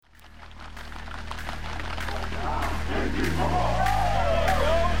Bring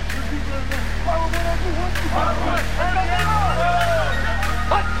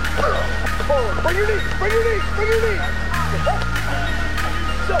your knee! Bring your knee! Bring your knee!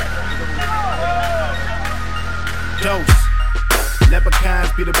 Dose.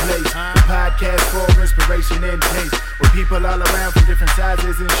 Leprechauns be the place. The podcast for inspiration and taste. With people all around from different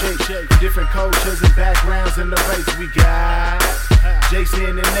sizes and shapes. From different cultures and backgrounds in the race. We got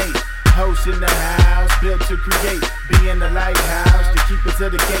Jason and Nate. Host in the house, built to create, be in the lighthouse, to keep it to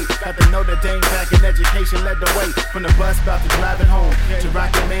the gate. Got the Notre Dame back in education, led the way. From the bus, about to drive it home. To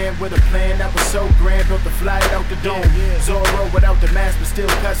Rocket Man with a plan that was so grand, built the flight out the dome. Zorro without the mask, but still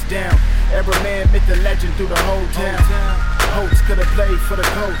cuts down. Every man, myth the legend through the whole town. Holtz could have played for the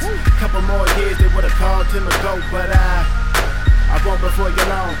Colts. Couple more years, they would have called him a GOAT. But I won't before you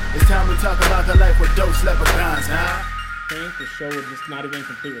long. It's time we talk about the life with Dose Leprechauns, huh? The show was just not even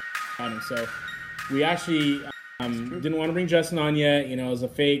complete with on him. So we actually didn't want to bring Justin on yet, as a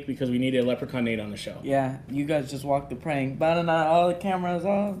fake because we needed Leprechaun Nate on the show. Yeah, you guys just walked the prank. But not all the cameras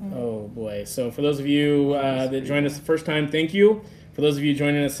off. Oh, boy. So for those of you that joined us the first time, thank you. For those of you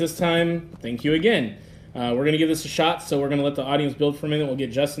joining us this time, thank you again. We're going to give this a shot, so we're going to let the audience build for a minute. We'll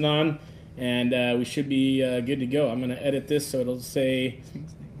get Justin on, and we should be good to go. I'm going to edit this so it'll say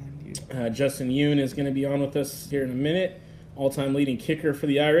Justin Yoon is going to be on with us here in a minute. All-time leading kicker for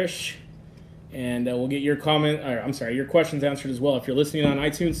the Irish. And we'll get your your questions answered as well. If you're listening on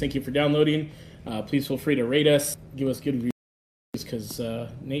iTunes, thank you for downloading. Please feel free to rate us, give us good reviews, because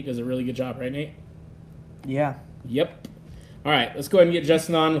Nate does a really good job, right, Nate? Yeah. Yep. All right, let's go ahead and get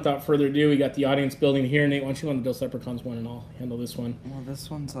Justin on. Without further ado, we got the audience building here. Nate, why don't you on the Dose Leprechauns one and I'll handle this one. Well,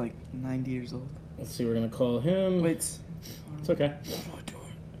 this one's like 90 years old. Let's see, we're going to call him. Wait. It's okay.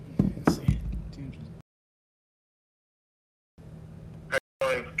 Let's see.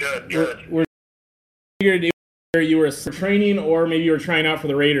 Good. We're figured you were training, or maybe you were trying out for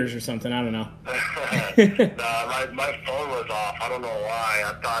the Raiders or something. I don't know. My phone was off. I don't know why.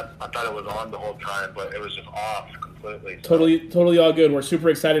 I thought it was on the whole time, but it was just off completely. So. Totally all good. We're super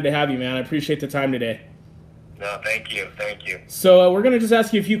excited to have you, man. I appreciate the time today. No, thank you. So we're going to just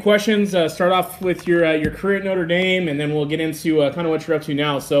ask you a few questions. Start off with your career at Notre Dame, and then we'll get into kind of what you're up to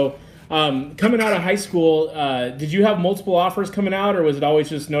now. So. Coming out of high school, did you have multiple offers coming out, or was it always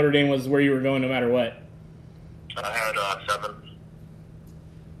just Notre Dame was where you were going no matter what? I had 7.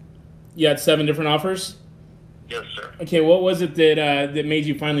 You had 7 different offers? Yes, sir. Okay, what was it that made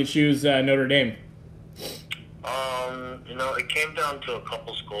you finally choose Notre Dame? It came down to a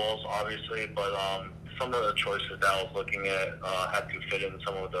couple schools, obviously, but some of the choices that I was looking at had to fit in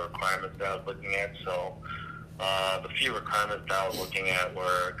some of the requirements that I was looking at, so... the few requirements that I was looking at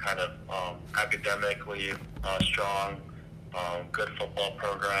were kind of academically strong, good football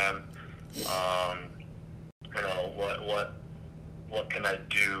program. What can I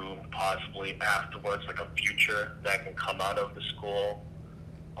do possibly afterwards, like a future that can come out of the school?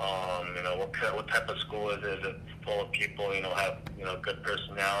 What type of school is it? Is it full of people, have good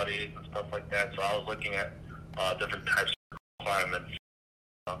personalities and stuff like that? So I was looking at different types of requirements,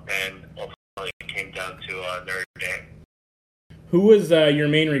 and ultimately it came down to Notre Dame. Who was your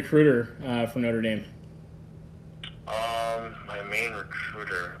main recruiter for Notre Dame? My main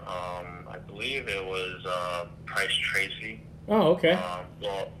recruiter, I believe it was Price Tracy. Oh, okay.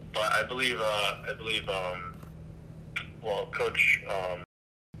 But I believe,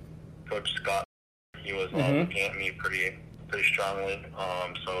 Coach Scott, he was looking at me pretty strongly.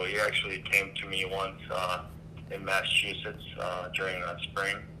 So he actually came to me once in Massachusetts during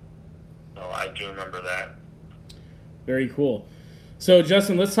spring. So I do remember that. Very cool. So,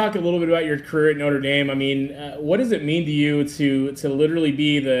 Justin, let's talk a little bit about your career at Notre Dame. I mean, what does it mean to you to literally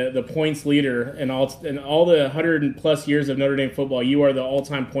be the points leader in all the 100+ years of Notre Dame football? You are the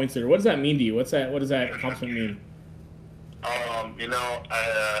all-time points leader. What does that mean to you? What does that accomplishment mean? I've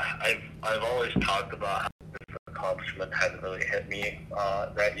always talked about how this accomplishment hasn't really hit me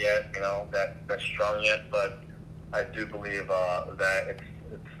that yet. That strong yet, but I do believe that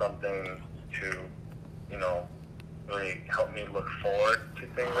it's something to, really help me look forward to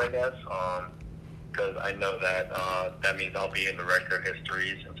things, I guess, because I know that that means I'll be in the record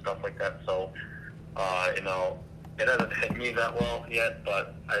histories and stuff like that. So, it hasn't hit me that well yet,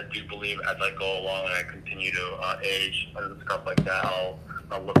 but I do believe as I go along and I continue to age and stuff like that, I'll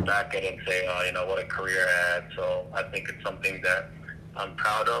look back at it and say, what a career I had. So I think it's something that I'm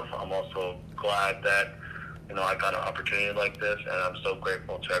proud of. I'm also glad that I got an opportunity like this, and I'm so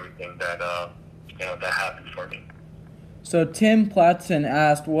grateful to everything that that happened for me. So Tim Platson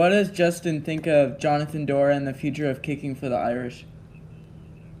asked, what does Justin think of Jonathan Dora and the future of kicking for the Irish?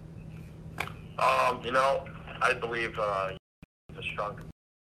 I believe he's a strong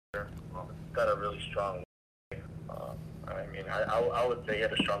player. He's got a really strong leg. I mean, I would say he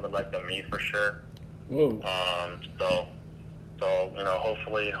had a stronger leg than me for sure. Whoa. So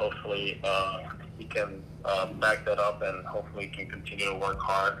hopefully he can back that up, and hopefully he can continue to work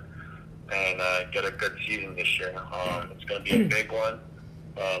hard and get a good season this year. It's going to be a big one.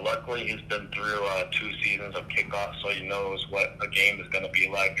 Luckily, he's been through 2 seasons of kickoff, so he knows what a game is going to be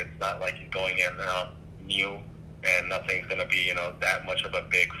like. It's not like he's going in new, and nothing's going to be, that much of a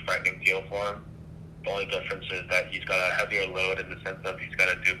big, frightening deal for him. The only difference is that he's got a heavier load in the sense of he's got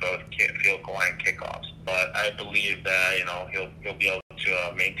to do both field goal and kickoffs. But I believe that, he'll be able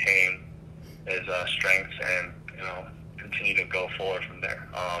to maintain his strengths and, continue to go forward from there.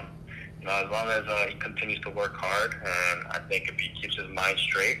 As long as he continues to work hard, and I think if he keeps his mind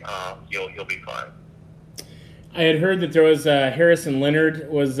straight, he'll be fine. I had heard that there was Harrison Leonard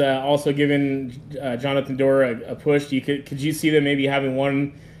was also giving Jonathan Dorr a push. Could you see them maybe having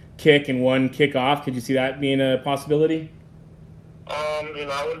one kick and one kick off? Could you see that being a possibility?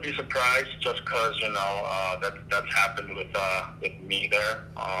 I wouldn't be surprised just because, that's happened with me there.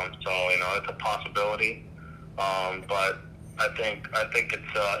 So, it's a possibility. But I think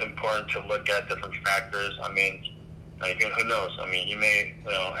it's important to look at different factors. I mean, who knows? I mean,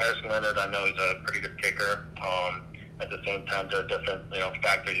 Harrison Leonard, I know he's a pretty good kicker. At the same time, there are different,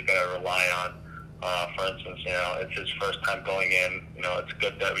 factors you got to rely on. For instance, it's his first time going in. It's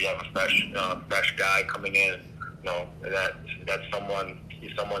good that we have a fresh guy coming in. That's someone.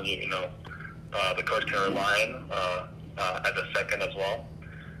 He's someone the coach can rely on at the second as well.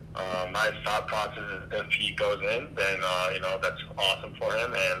 My thought process is if he goes in, then that's awesome for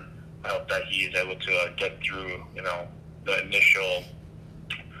him, and I hope that he's able to get through the initial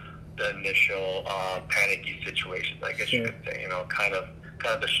panicky situations, I guess you could say. Kind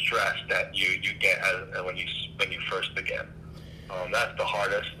of the stress that you get when you first begin. That's the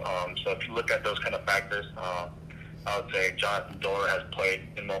hardest. So if you look at those kind of factors, I would say Jonathan Dorr has played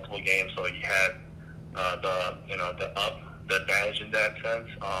in multiple games, so he had the advantage in that sense.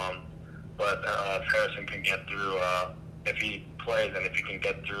 But if Harrison can get through, if he plays and if he can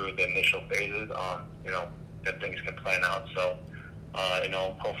get through the initial phases, good things can plan out. So,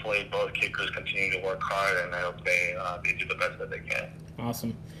 hopefully both kickers continue to work hard, and I hope they do the best that they can.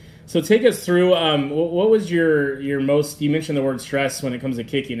 Awesome. So take us through, what was your most, you mentioned the word stress when it comes to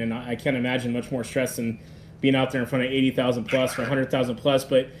kicking, and I can't imagine much more stress than being out there in front of 80,000 plus or 100,000 plus,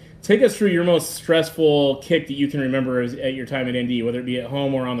 but take us through your most stressful kick that you can remember at your time at ND, whether it be at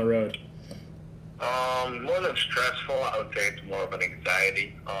home or on the road. More than stressful, I would say it's more of an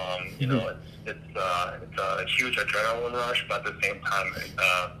anxiety. It's a huge adrenaline rush, but at the same time,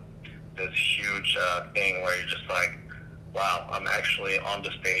 this huge thing where you're just like, wow, I'm actually on the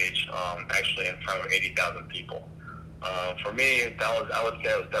stage, actually in front of 80,000 people. For me, I would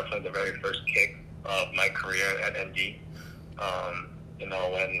say it was definitely the very first kick of my career at ND.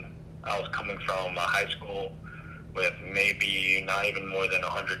 When I was coming from high school with maybe not even more than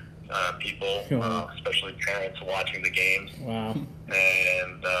 100 people, especially parents watching the games. Wow.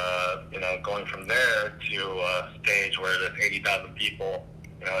 And, going from there to a stage where there's 80,000 people,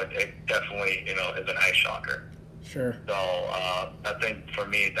 it definitely, is an eye shocker. Sure. So I think for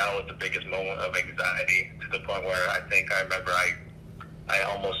me, that was the biggest moment of anxiety, to the point where I remember I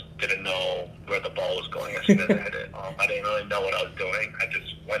almost didn't know where the ball was going as soon as I hit it. I didn't really know what I was doing. I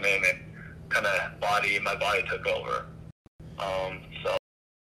just went in and kind of my body took over. So,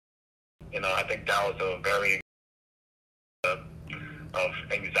 I think that was a very of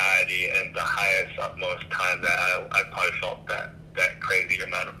anxiety and the highest, utmost time that I probably felt that crazy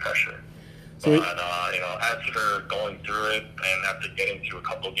amount of pressure. So but, after going through it and after getting through a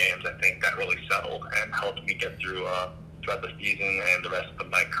couple games, I think that really settled and helped me get through throughout the season and the rest of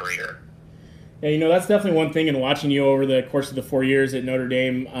my career. Yeah, that's definitely one thing in watching you over the course of the 4 years at Notre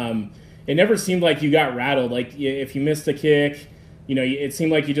Dame. It never seemed like you got rattled. Like if you missed a kick, it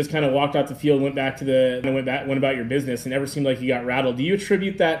seemed like you just kind of walked out the field, went about your business. It never seemed like you got rattled. Do you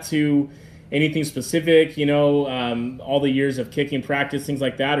attribute that to anything specific? All the years of kicking practice, things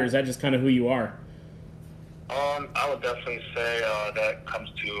like that, or is that just kind of who you are? I would definitely say that comes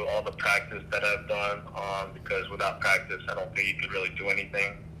to all the practice that I've done, because without practice, I don't think you could really do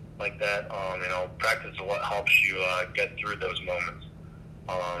anything like that. Practice is what helps you get through those moments.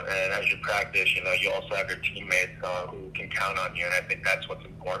 And as you practice, you also have your teammates who can count on you, and I think that's what's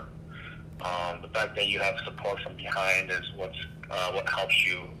important. The fact that you have support from behind is what helps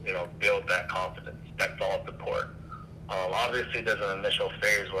you, build that confidence, that solid support. Obviously, there's an initial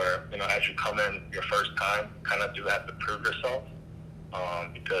phase where, as you come in your first time, kind of do have to prove yourself,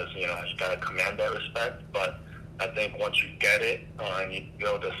 because, you got to command that respect. But I think once you get it and you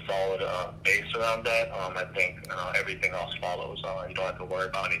build a solid base around that, I think everything else follows. You don't have to worry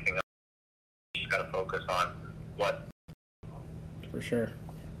about anything else. You just got to focus on what. For sure.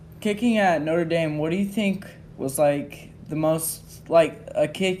 Kicking at Notre Dame, what do you think was like the most, like a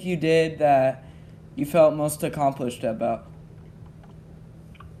kick you did that you felt most accomplished about?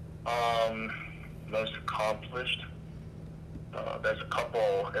 Most accomplished. There's a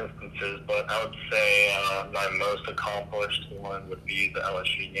couple instances, but I would say my most accomplished one would be the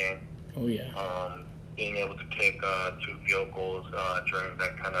LSU game. Oh, yeah. Being able to kick 2 field goals during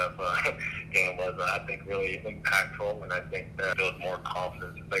that kind of game was, I think, really impactful, and I think that built more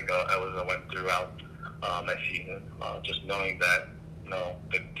confidence. Like I went throughout my season, just knowing that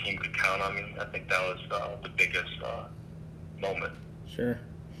the team could count on me. I think that was the biggest moment. Sure.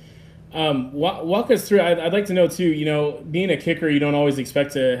 Walk us through. I'd like to know too. Being a kicker, you don't always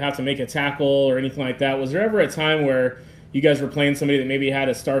expect to have to make a tackle or anything like that. Was there ever a time where you guys were playing somebody that maybe had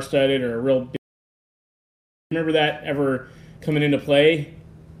a star-studded or a real big? Remember that ever coming into play?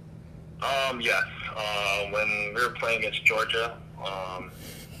 Yes. When we were playing against Georgia,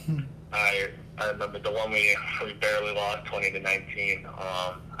 I remember the one we barely lost 20-19.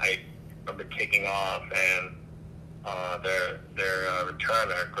 I remember kicking off and their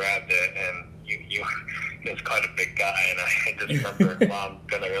returner grabbed it, and he was quite a big guy, and I just remember, well, I'm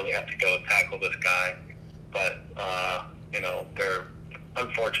gonna really have to go tackle this guy, but they're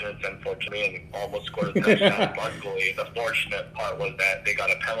unfortunately and almost scored a touchdown. Luckily, the fortunate part was that they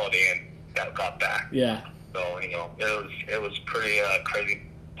got a penalty and that got back. Yeah. So it was pretty crazy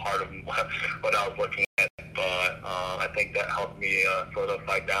part of what I was looking at, but I think that helped me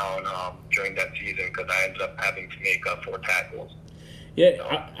solidify down during that season, because I ended up having to make 4 tackles.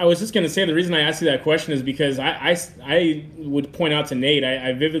 Yeah, I was just going to say the reason I asked you that question is because I would point out to Nate,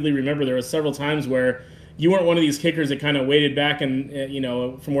 I vividly remember there was several times where you weren't one of these kickers that kind of waited back and,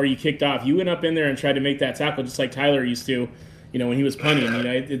 from where you kicked off. You went up in there and tried to make that tackle just like Tyler used to, when he was punting.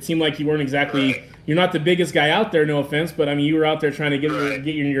 It seemed like you weren't exactly, Right. You're not the biggest guy out there, no offense, but I mean, you were out there trying to get Right.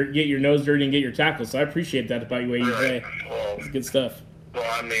 get your nose dirty and get your tackle. So I appreciate that about the way you play. Well, It's good stuff. Well,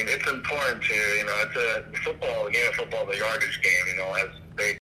 I mean, it's important to, it's a football, the game of football is a yardage game, as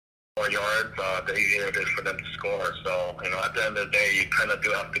they more yards, the easier it is for them to score. So, at the end of the day, you kind of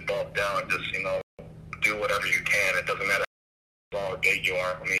do have to go down, just, do whatever you can. It doesn't matter how big you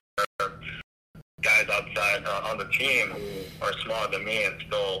are. I mean, there are guys outside on the team who are smaller than me and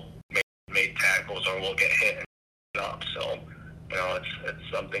still made tackles or will get hit and up. So, it's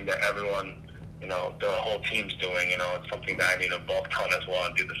something that everyone, the whole team's doing. It's something that I need to bulk on as well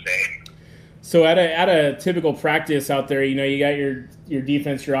and do the same. So at a typical practice out there, you got your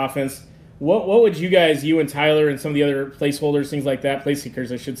defense, your offense. What would you and Tyler and some of the other placeholders, things like that, place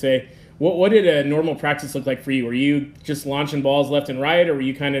kickers, I should say, what did a normal practice look like for you? Were you just launching balls left and right, or were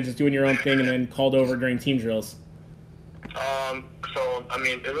you kind of just doing your own thing and then called over during team drills? So, I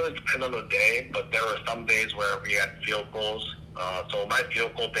mean, it really depended on the day, but there were some days where we had field goals. So my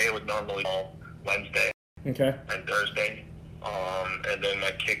field goal day would normally fall Wednesday Okay. and Thursday. And then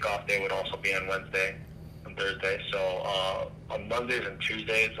my kickoff day would also be on Wednesday and Thursday. So on Mondays and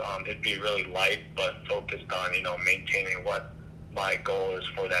Tuesdays, it'd be really light, but focused on, maintaining what my goal is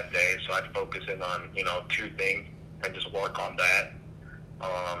for that day. So I'd focus in on, 2 things and just work on that.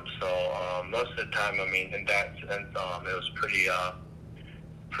 So most of the time, I mean, in that sense, it was pretty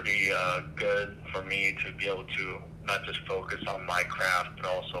good for me to be able to not just focus on my craft, but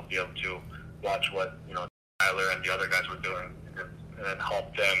also be able to watch what, Tyler and the other guys were doing and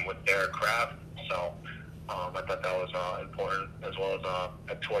help them with their craft. So I thought that was important, as well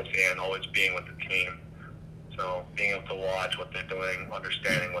as towards the end, always being with the team. So being able to watch what they're doing,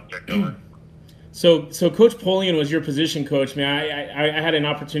 understanding what they're doing. So Coach Polian was your position coach, man. I had an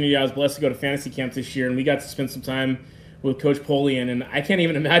opportunity. I was blessed to go to fantasy camp this year, and we got to spend some time with Coach Polian. And I can't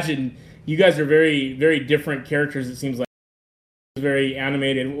even imagine. You guys are very, very different characters. It seems like very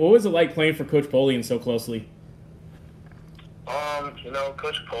animated. What was it like playing for Coach Polian so closely?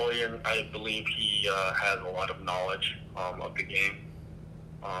 Coach Polian, I believe he has a lot of knowledge of the game.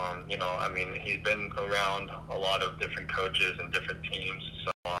 I mean, he's been around a lot of different coaches and different teams,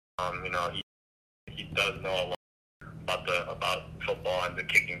 so he does know a lot about football and the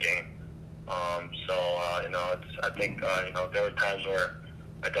kicking game. I think there were times where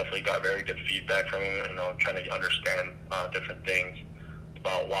I definitely got very good feedback from him, trying to understand different things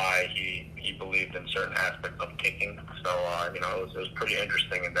about why he believed in certain aspects of kicking. So it was pretty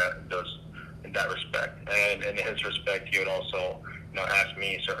interesting in that respect. And in his respect, he would also ask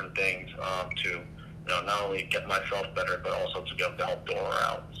me certain things to not only get myself better, but also to be able to help Dora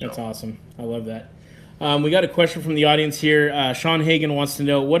out. So. That's awesome. I love that. We got a question from the audience here. Sean Hagan wants to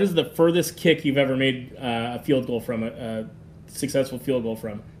know, what is the furthest kick you've ever made a field goal from, a successful field goal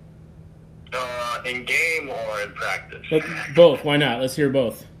from? In game or in practice? Both. Why not? Let's hear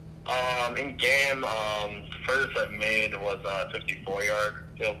both. In game, furthest I've made was a 54-yard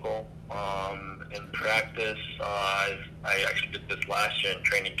field goal. In practice, I actually did this last year in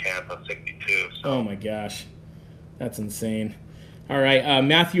training camp of 62. So. Oh my gosh, that's insane. All right,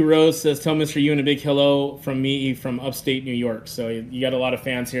 Matthew Rose says, tell Mr. Yoon a big hello from me from upstate New York. So you got a lot of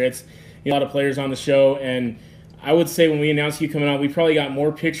fans here. It's a lot of players on the show, and I would say when we announced you coming on, we probably got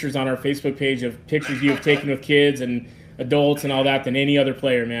more pictures on our Facebook page of pictures you've taken with kids and adults and all that than any other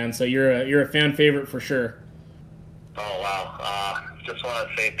player, man. So you're a fan favorite for sure. Oh, wow. Just want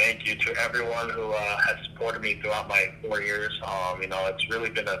to say thank you to everyone who has supported me throughout my 4 years. It's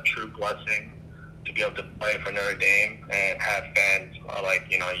really been a true blessing to be able to play for Notre Dame and have fans like,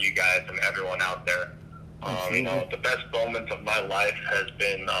 you guys and everyone out there. The best moments of my life has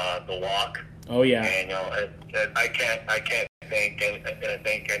been the walk. Oh, yeah. And, I can't thank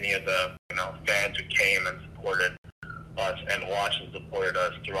any of the, fans who came and supported us and watched and supported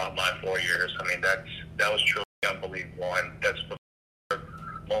us throughout my 4 years. I mean, that was truly unbelievable, and that's the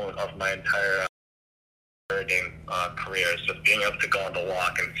moment of my entire Notre Dame career, is just being able to go on the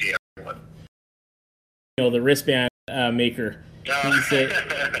walk and see everyone. The wristband maker.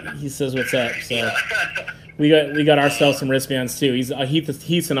 He says what's up. So Yeah. we got ourselves some wristbands too. He's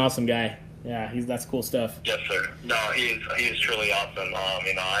an awesome guy. Yeah, that's cool stuff. Yes, sir. No, he's truly awesome.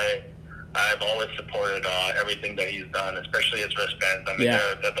 I've always supported everything that he's done, especially his wristbands. I mean,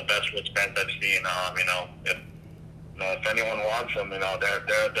 they're the best wristbands I've seen. If anyone wants them, they're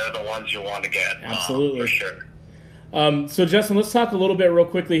the ones you want to get. Absolutely, for sure. So Justin, let's talk a little bit real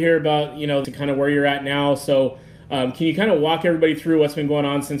quickly here about kind of where you're at now. So can you kind of walk everybody through what's been going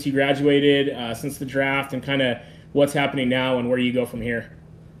on since you graduated, since the draft, and kind of what's happening now and where you go from here?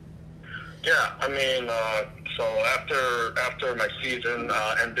 Yeah, I mean, so after my season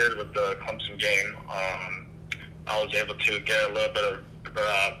ended with the Clemson game, I was able to get a little bit of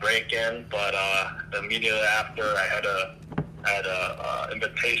break in, but immediately after, I had a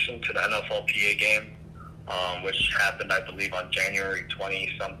invitation to the NFLPA game, which happened, I believe, on January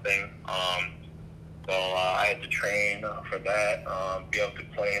 20-something. So I had to train for that, be able to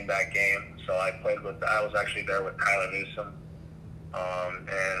play in that game. So I was actually there with Tyler Newsome.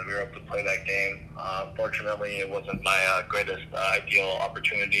 And we were able to play that game. Fortunately, it wasn't my greatest ideal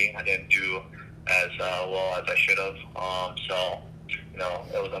opportunity. I didn't do as well as I should have. So,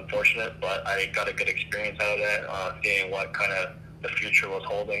 it was unfortunate, but I got a good experience out of that, seeing what kind of the future was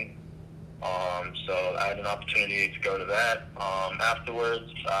holding. So I had an opportunity to go to that.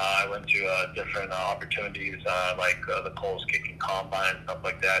 Afterwards, I went to different opportunities like the Coles Kicking Combine, stuff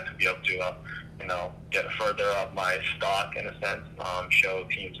like that, to be able to get further up my stock in a sense, show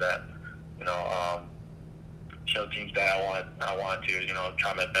teams that I want to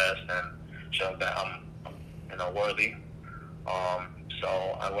try my best and show that I'm worthy. So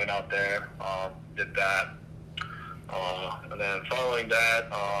I went out there, did that, and then following that,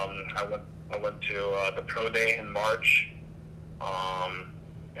 I went to the pro day in March,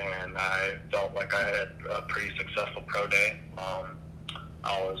 and I felt like I had a pretty successful pro day.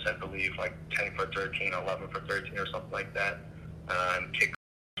 I was, I believe, like 10 for 13, 11 for 13 or something like that. And kicks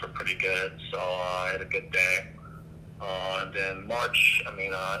were pretty good, so I had a good day. And then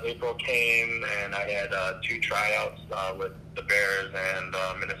April came, and I had 2 tryouts with the Bears and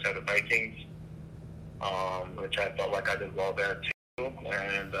Minnesota Vikings, which I felt like I did well there too.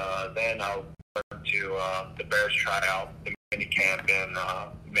 And then I went to the Bears tryout, the mini camp in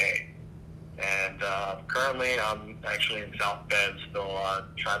May. And currently, I'm actually in South Bend, still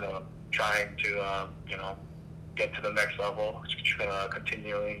trying to get to the next level,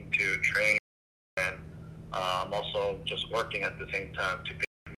 continuing to train, and I'm also just working at the same time to pay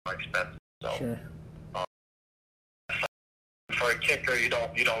my expenses. So, Sure. For a kicker, you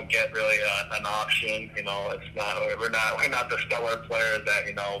don't get really an option. It's not we're not the stellar players that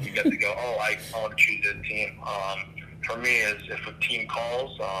we get to go. Oh, I want to choose this team. For me, is if a team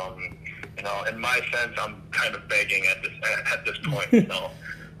calls. In my sense, I'm kind of begging at this point.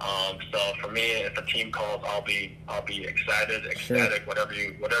 So for me, if a team calls, I'll be excited, ecstatic, Sure. whatever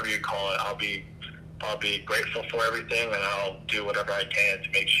you call it. I'll be grateful for everything, and I'll do whatever I can to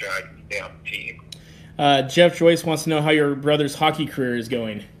make sure I can stay on the team. Jeff Joyce wants to know how your brother's hockey career is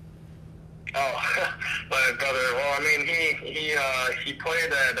going. Oh, my brother. Well, I mean, he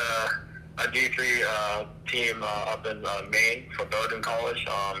played at a D3 team up in Maine for Bowdoin College.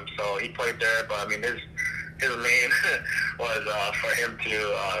 So he played there, but I mean, his his main was for him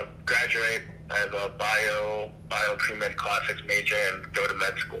to graduate as a bio pre-med classics major and go to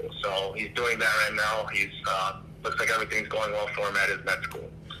med school. So he's doing that right now. He's looks like everything's going well for him at his med school.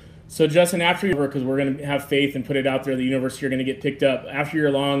 So Justin, after your work, because we're going to have faith and put it out there, the university you're going to get picked up. After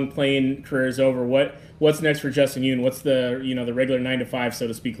your long playing career is over, what's next for Justin Yoon? What's the the regular 9 to 5, so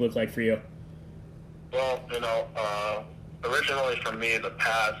to speak, look like for you? Well, originally for me, the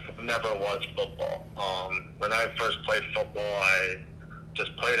path never was football. When I first played football, I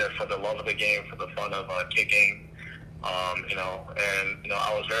just played it for the love of the game, for the fun of kicking.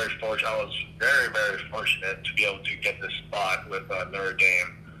 I was very fortunate. I was very, very fortunate to be able to get this spot with Notre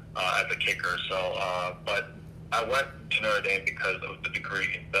Dame as a kicker. So, but I went to Notre Dame because of the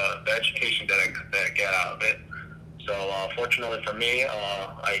degree, the education that I get out of it. So, fortunately for me,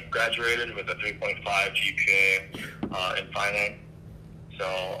 I graduated with a 3.5 GPA in finance. So,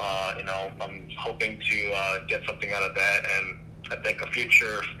 I'm hoping to get something out of that, and I think a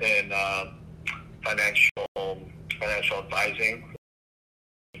future in financial advising,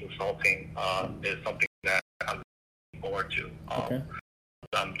 consulting is something that I'm looking forward to. Okay.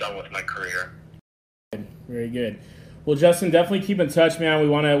 I'm done with my career. Very good. Well, Justin, definitely keep in touch, man.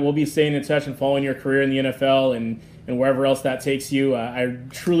 We'll be staying in touch and following your career in the NFL and wherever else that takes you. I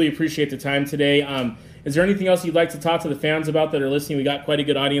truly appreciate the time today. Is there anything else you'd like to talk to the fans about that are listening? We got quite a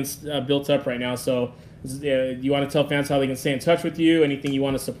good audience built up right now. So you want to tell fans how they can stay in touch with you, anything you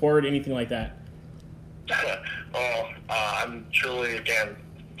want to support, anything like that? Well, I'm truly, again,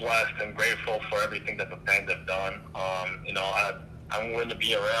 blessed and grateful for everything that the fans have done. I'm going to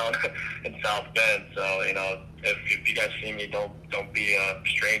be around in South Bend, so if you guys see me, don't be a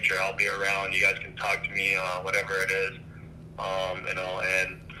stranger. I'll be around. You guys can talk to me, whatever it is.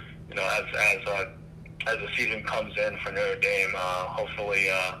 As the season comes in for Notre Dame, hopefully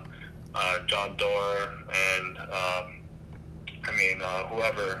John Doerr and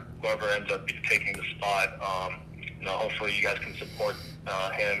whoever ends up taking the spot, hopefully you guys can support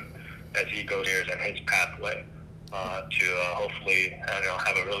him as he goes here and his pathway to hopefully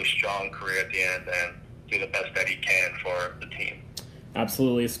have a really strong career at the end and do the best that he can for the team.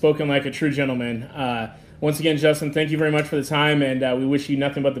 Absolutely. Spoken like a true gentleman. Once again, Justin, thank you very much for the time, and we wish you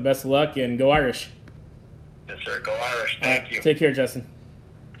nothing but the best of luck, and go Irish. Yes, sir. Go Irish. Thank you. Take care, Justin.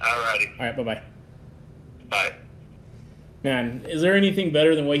 All righty. All right, bye-bye. Bye. Man, is there anything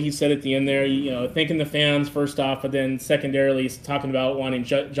better than what he said at the end there? Thanking the fans first off, but then secondarily talking about wanting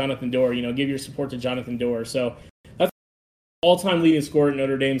Jonathan Doerr. Give your support to Jonathan Doerr. So that's all-time leading scorer at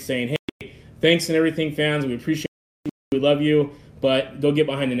Notre Dame saying, hey, thanks and everything, fans. We appreciate you. We love you, but go get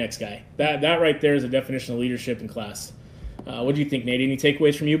behind the next guy. That right there is a definition of leadership in class. What do you think, Nate? Any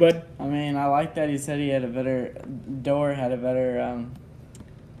takeaways from you, bud? I mean, I like that he said Doerr had a better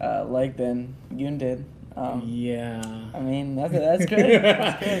leg than Yoon did. Yeah. I mean, that's good.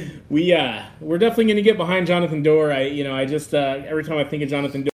 That's good. We're definitely going to get behind Jonathan Doerr. I just every time I think of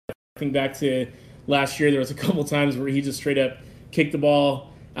Jonathan Doerr, I think back to last year. There was a couple times where he just straight up kicked the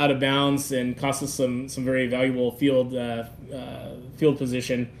ball out of bounds and cost us some very valuable field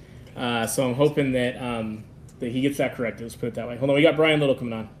position. So I'm hoping that he gets that corrected. Let's put it that way. Hold on, we got Brian Little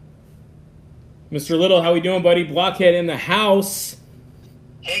coming on. Mr. Little, how we doing, buddy? Blockhead in the house.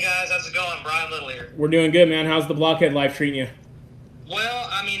 Hey guys, how's it going? Brian Little here. We're doing good, man. How's the Blockhead life treating you? Well,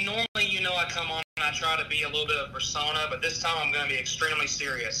 I mean, normally, I come on and I try to be a little bit of a persona, but this time I'm going to be extremely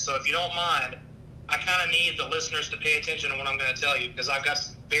serious. So if you don't mind, I kind of need the listeners to pay attention to what I'm going to tell you, because I've got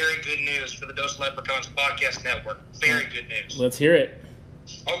some very good news for the Dose Leprechauns podcast network. Very good news. Let's hear it.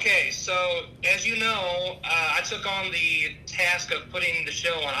 Okay, so as you know, I took on the task of putting the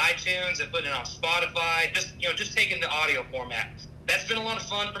show on iTunes and putting it on Spotify, just taking the audio format. That's been a lot of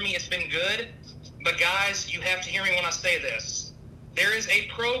fun for me. It's been good. But guys, you have to hear me when I say this. There is a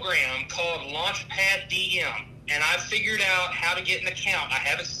program called Launchpad DM, and I've figured out how to get an account. I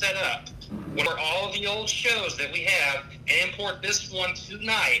have it set up for all of the old shows that we have and import this one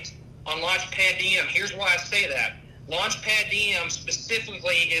tonight on Launchpad DM. Here's why I say that. Launchpad DM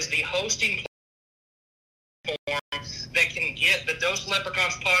specifically is the hosting platform that can get the Dose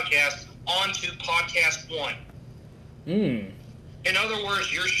Leprechauns podcast onto Podcast One. In other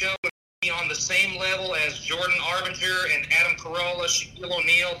words, your show would be on the same level as Jordan Arbinger and Adam Carolla, Shaquille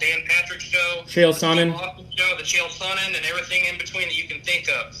O'Neal, Dan Patrick's show, Chael Sonnen show, the Chael Sonnen, and everything in between that you can think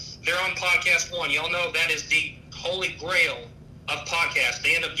of. They're on Podcast One. Y'all know that is the holy grail of podcasts.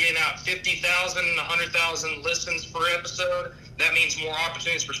 They end up getting out 50,000, 100,000 listens per episode. That means more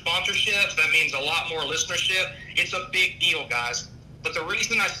opportunities for sponsorships. That means a lot more listenership. It's a big deal, guys. But the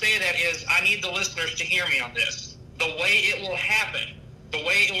reason I say that is I need the listeners to hear me on this. The way it will happen, the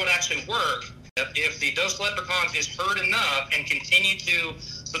way it would actually work, If the Dose Leprechauns is heard enough and continue to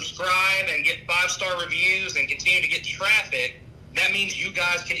subscribe and get 5-star reviews and continue to get traffic, that means you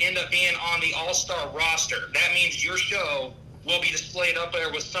guys can end up being on the all-star roster. That means your show will be displayed up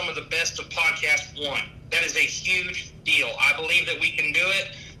there with some of the best of Podcast One. That is a huge deal. I believe that we can do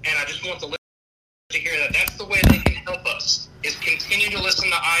it, and I just want the listeners to hear that. That's the way they can help us, is continue to listen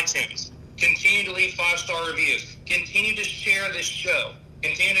to iTunes, continue to leave 5-star reviews, continue to share this show,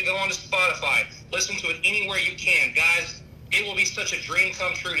 continue to go on to Spotify, listen to it anywhere you can. Guys, it will be such a dream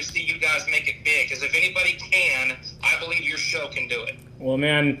come true to see you guys make it big, because if anybody can, I believe your show can do it. Well,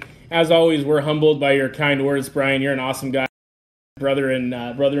 man, as always, we're humbled by your kind words, Brian. You're an awesome guy, brother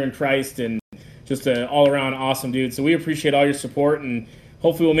in Christ, and just an all-around awesome dude. So we appreciate all your support, and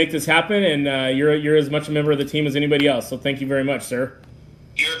hopefully we'll make this happen, and you're as much a member of the team as anybody else. So thank you very much, sir.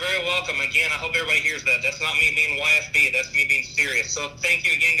 You're very welcome. Again, I hope everybody hears that. That's not me being YFB. That's me being serious. So thank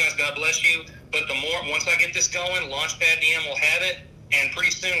you again, guys. God bless you. But once I get this going, Launchpad DM will have it, and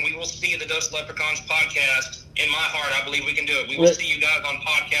pretty soon we will see the Dose Leprechauns podcast. In my heart, I believe we can do it. We will see you guys on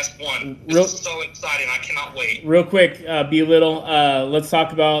Podcast One. This is so exciting. I cannot wait. Real quick, B-Little, let's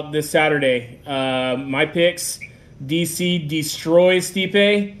talk about this Saturday. My picks, DC destroys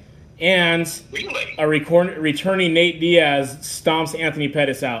Stipe, and Really? a returning Nate Diaz stomps Anthony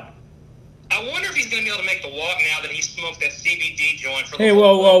Pettis out. I wonder if he's going to be able to make the walk now that he smoked that CBD joint. For Hey,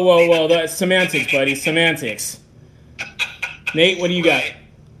 whoa. That's semantics, buddy. Semantics. Nate, what do you got?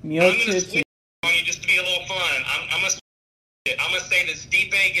 I'm going to switch on you just to be a little fun. I'm going to say that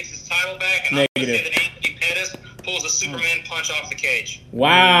Stipe gets his title back, and I'm going to say that Anthony Pettis pulls a Superman punch off the cage.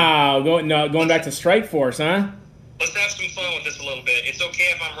 Wow. Going back to Strikeforce, huh? Let's have some fun with this a little bit. It's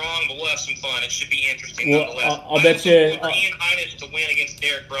okay if I'm wrong, but we'll have some fun. It should be interesting Well, nonetheless. I'll bet you. Ian Heinisch to win against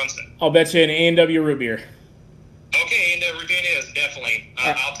Derek Brunson. I'll bet you an A&W root beer. Okay, and Rubin is definitely.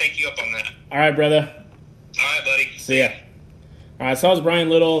 I'll take you up on that. All right, brother. All right, buddy. See ya. All right, so that was Brian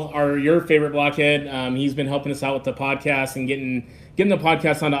Little, your favorite blockhead. He's been helping us out with the podcast and getting the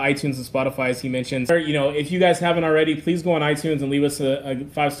podcast onto iTunes and Spotify, as he mentioned. You know, if you guys haven't already, please go on iTunes and leave us a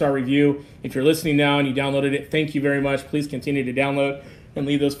 5-star review. If you're listening now and you downloaded it, thank you very much. Please continue to download and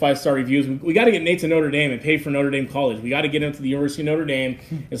leave those 5-star reviews. We got to get Nate to Notre Dame and pay for Notre Dame College. We got to get him to the University of Notre Dame.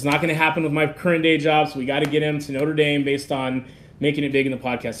 It's not going to happen with my current day job, so we got to get him to Notre Dame based on making it big in the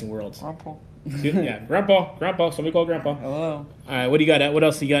podcasting world. Yeah, Grandpa. Somebody call Grandpa. Hello. All right, what do you got? What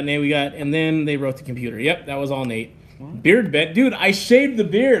else do you got, Nate? And then they wrote the computer. Yep, that was all Nate. Beard bent, dude. I shaved the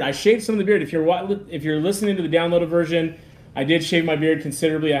beard. I shaved some of the beard. If you're listening to the downloaded version, I did shave my beard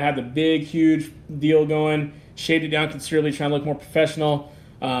considerably. I had the big, huge deal going. Shaved it down considerably, trying to look more professional.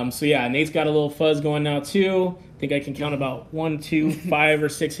 So yeah, Nate's got a little fuzz going now too. I think I can count about 1, 2, 5 or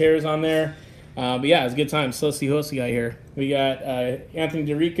 6 hairs on there. But yeah, it was a good time. So let's see who else we got here. We got Anthony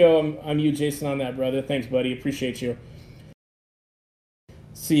DeRico. I'm you, Jason, on that, brother. Thanks, buddy. Appreciate you.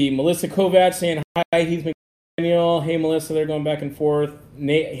 See, Melissa Kovac saying hi. Heath McDaniel. Hey, Melissa. They're going back and forth.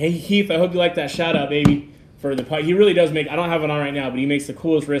 Nate. Hey, Heath. I hope you like that shout out, baby. For the he really does make. I don't have it on right now, but he makes the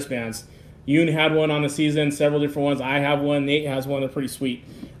coolest wristbands. Yoon had one on the season. Several different ones. I have one. Nate has one. They're pretty sweet.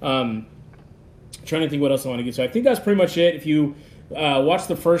 Trying to think what else I want to get. So I think that's pretty much it. If you watch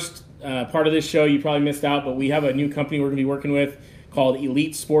the first part of this show, you probably missed out, but we have a new company we're going to be working with called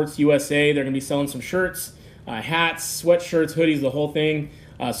Elite Sports USA. They're going to be selling some shirts, hats, sweatshirts, hoodies, the whole thing.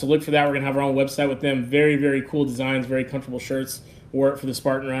 So look for that. We're going to have our own website with them. Very, very cool designs, very comfortable shirts. Wore it for the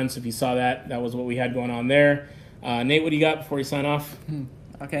Spartan Run, so if you saw that, that was what we had going on there. Nate, what do you got before you sign off?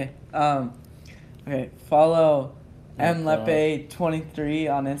 Okay. Follow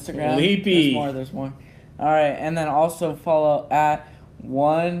mlepe23 on Instagram. Leapy. There's more. All right, and then also follow at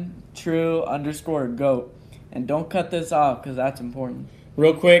 @1true_goat. And don't cut this off because that's important.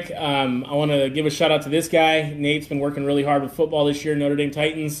 Real quick, I want to give a shout out to this guy. Nate's been working really hard with football this year, Notre Dame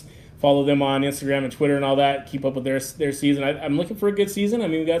Titans. Follow them on Instagram and Twitter and all that. Keep up with their season. I'm looking for a good season. I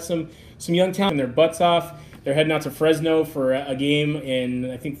mean, we got some young talent, and their butts off. They're heading out to Fresno for a game in,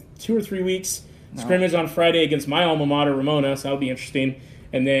 I think, 2 or 3 weeks. Scrimmage on Friday against my alma mater, Ramona, so that'll be interesting.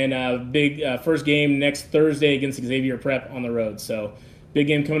 And then big first game next Thursday against Xavier Prep on the road. So big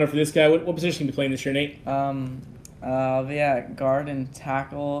game coming up for this guy. What position are you playing this year, Nate? I'll be at guard and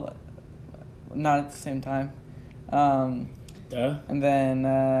tackle, not at the same time. And then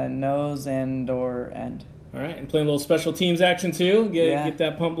nose and or end. All right, and playing a little special teams action too. Get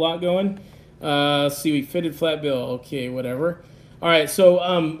that pump block going. See, we fitted flat bill. Okay, whatever. All right, so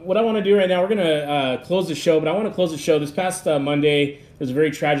what I want to do right now, we're going to close the show, but I want to close the show. This past Monday, there's a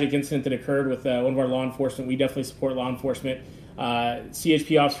very tragic incident that occurred with one of our law enforcement. We definitely support law enforcement.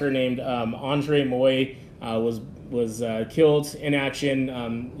 CHP officer named Andre Moy was killed in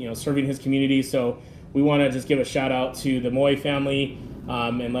action, serving his community. So we want to just give a shout out to the Moy family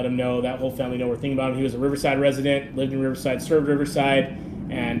and let him know, that whole family know we're thinking about him. He was a Riverside resident, lived in Riverside, served Riverside,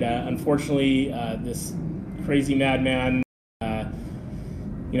 and unfortunately, this crazy madman,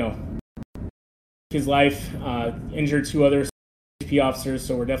 his life, injured 2 other CHP officers.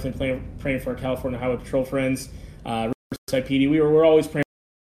 So we're definitely praying for our California Highway Patrol friends. Riverside PD, we're always praying.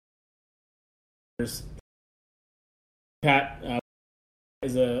 Pat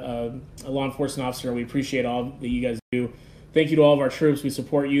is a law enforcement officer. We appreciate all that you guys do. Thank you to all of our troops. We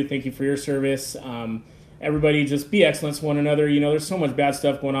support you. Thank you for your service. Everybody, just be excellent to one another. There's so much bad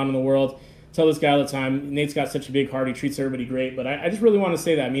stuff going on in the world. Tell this guy all the time, Nate's got such a big heart. He treats everybody great. But I just really want to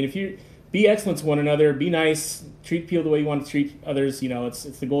say that. I mean, if you be excellent to one another, be nice, treat people the way you want to treat others.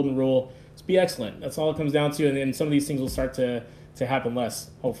 It's the golden rule. Just be excellent. That's all it comes down to. And then some of these things will start to happen less,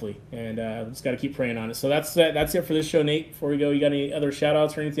 hopefully. And just got to keep praying on it. So that's it for this show, Nate. Before we go, you got any other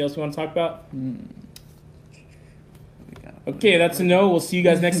shout-outs or anything else you want to talk about? Okay, that's a no. We'll see you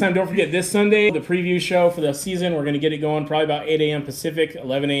guys next time. Don't forget, this Sunday, the preview show for the season. We're going to get it going probably about 8 a.m. Pacific,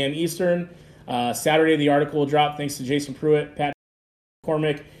 11 a.m. Eastern. Saturday, the article will drop thanks to Jason Pruitt, Pat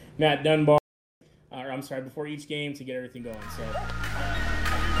McCormick, Matt Dunbar. Before each game to get everything going. So.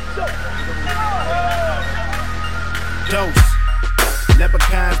 Dose.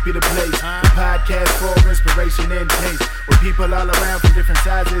 Leprechauns be the place. The podcast for inspiration and taste. With people all around from different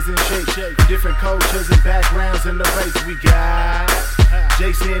sizes and shapes. From different cultures and backgrounds in the race. We got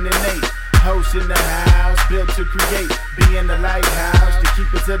Jason and Nate. Host in the house, built to create, be in the lighthouse, to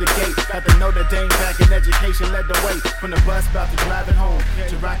keep us to the gate. Got the Notre Dame back in education, led the way. From the bus, about to drive it home.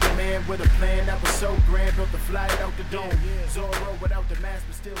 To Rocket Man with a plan that was so grand, built the flight out the dome. Zorro without the mask,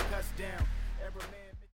 but still cuts down. Every man